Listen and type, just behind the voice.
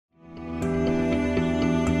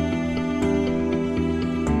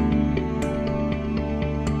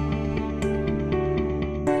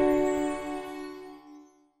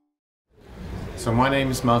So my name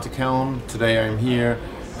is Malte Kelm. Today I'm here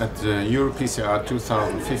at the EuroPCR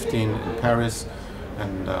 2015 in Paris,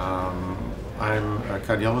 and I'm a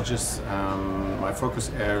cardiologist. My focus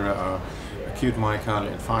area are acute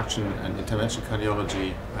myocardial infarction and interventional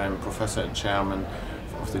cardiology. I'm professor and chairman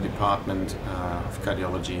of the Department of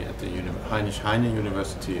Cardiology at the Heinrich Heine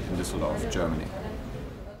University in Düsseldorf, Germany.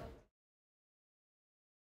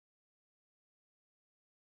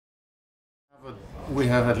 We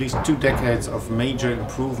have at least 2 decades of major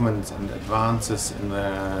improvements and advances in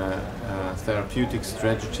the therapeutic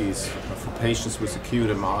strategies for patients with acute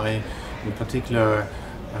MI. In particular,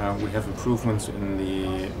 we have improvements in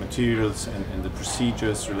the materials and in the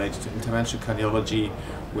procedures related to interventional cardiology.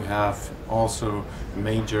 We have also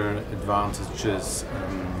major advantages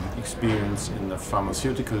experienced in the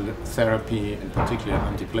pharmaceutical therapy, in particular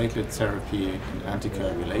antiplatelet therapy and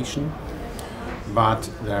anticoagulation. But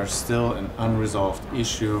there's still an unresolved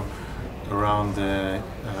issue around the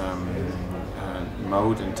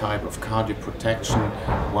mode and type of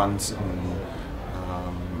cardioprotection once an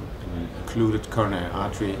occluded coronary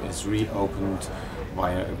artery is reopened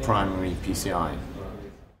via a primary PCI.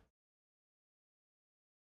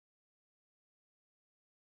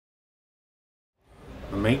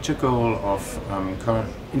 The major goal of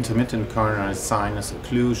intermittent coronary sinus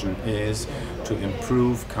occlusion is to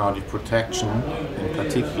improve cardioprotection, in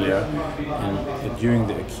particular during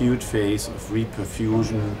the acute phase of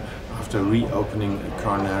reperfusion after reopening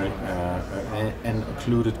an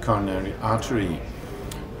occluded coronary artery.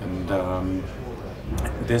 And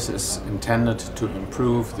this is intended to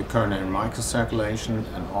improve the coronary microcirculation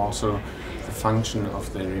and also the function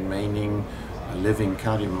of the remaining living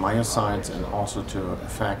cardiomyocytes, and also to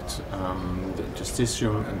affect the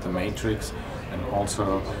interstitium and the matrix, and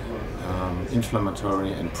also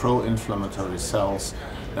inflammatory and pro-inflammatory cells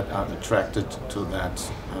that are attracted to that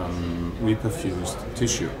reperfused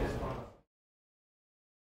tissue.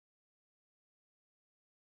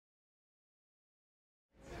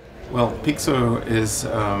 Well, PiCSO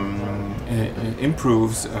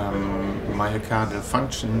improves myocardial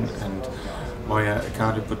function and via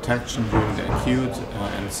cardioprotection during the acute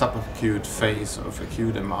and subacute phase of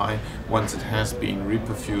acute MI once it has been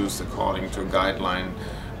reperfused according to guideline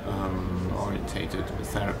orientated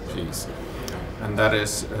therapies. And that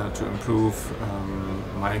is to improve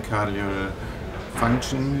myocardial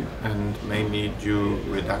function and mainly due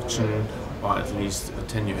reduction or at least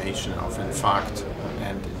attenuation of infarct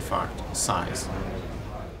and infarct size.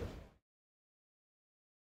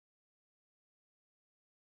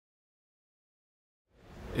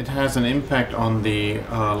 It has an impact on the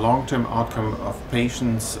long-term outcome of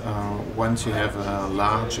patients. Once you have a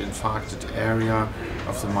large infarcted area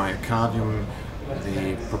of the myocardium,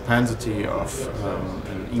 the propensity of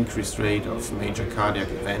an increased rate of major cardiac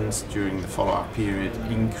events during the follow-up period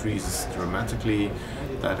increases dramatically.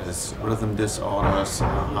 That is rhythm disorders,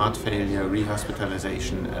 heart failure,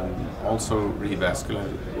 rehospitalization, and also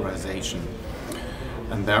revascularization.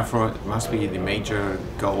 And therefore it must be the major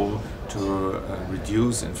goal to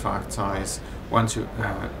reduce infarct size. Once you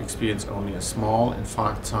experience only a small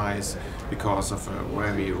infarct size because of a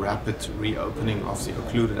very rapid reopening of the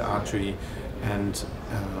occluded artery and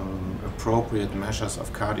appropriate measures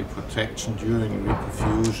of cardioprotection during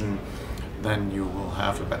reperfusion, then you will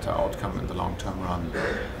have a better outcome in the long-term run.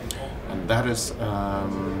 And that is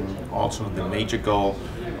also the major goal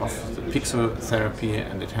of the PiCSO therapy,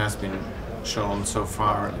 and it has been shown so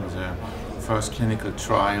far in the first clinical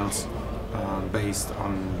trials based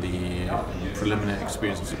on the preliminary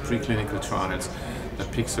experience of the preclinical trials that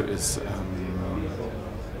PiCSO is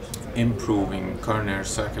improving coronary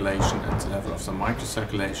circulation at the level of the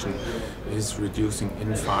microcirculation, is reducing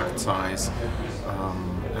infarct size,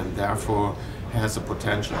 and therefore has a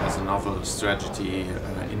potential as a novel strategy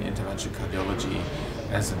in interventional cardiology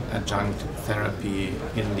as an adjunct therapy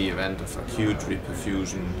in the event of acute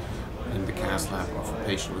reperfusion in the cath lab of a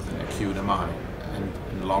patient with an acute MI, and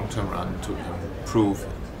in the long-term run to improve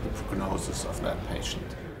the prognosis of that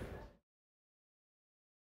patient.